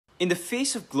In the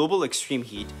face of global extreme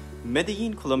heat,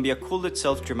 Medellín, Colombia cooled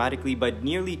itself dramatically by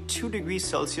nearly 2 degrees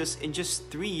Celsius in just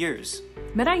 3 years.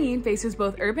 Medellín faces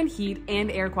both urban heat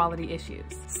and air quality issues.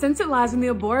 Since it lies in the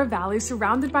Abora Valley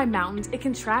surrounded by mountains, it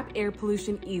can trap air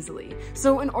pollution easily.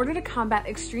 So in order to combat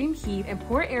extreme heat and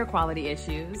poor air quality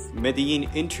issues,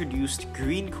 Medellín introduced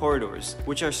green corridors,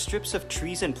 which are strips of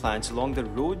trees and plants along the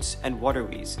roads and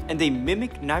waterways, and they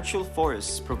mimic natural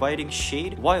forests, providing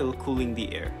shade while cooling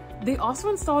the air. They also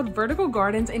installed vertical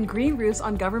gardens and green roofs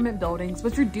on government buildings,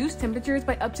 which reduced temperatures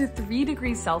by up to 3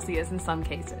 degrees Celsius in some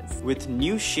cases. With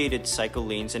new shaded cycle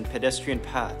lanes and pedestrian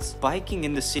paths, biking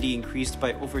in the city increased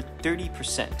by over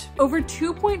 30%. Over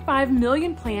 2.5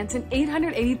 million plants and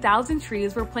 880,000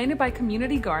 trees were planted by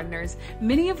community gardeners,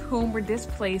 many of whom were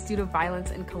displaced due to violence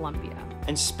in Colombia.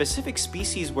 And specific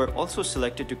species were also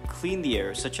selected to clean the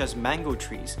air, such as mango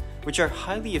trees, which are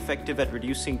highly effective at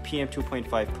reducing PM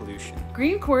 2.5 pollution.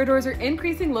 Green corridors are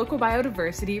increasing local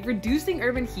biodiversity, reducing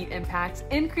urban heat impacts,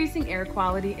 increasing air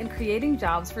quality, and creating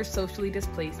jobs for socially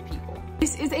displaced people.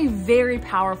 This is a very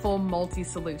powerful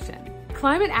multi-solution.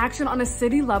 Climate action on a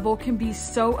city level can be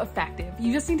so effective.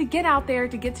 You just need to get out there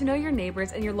to get to know your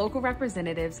neighbors and your local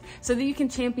representatives so that you can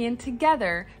champion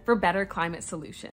together for better climate solutions.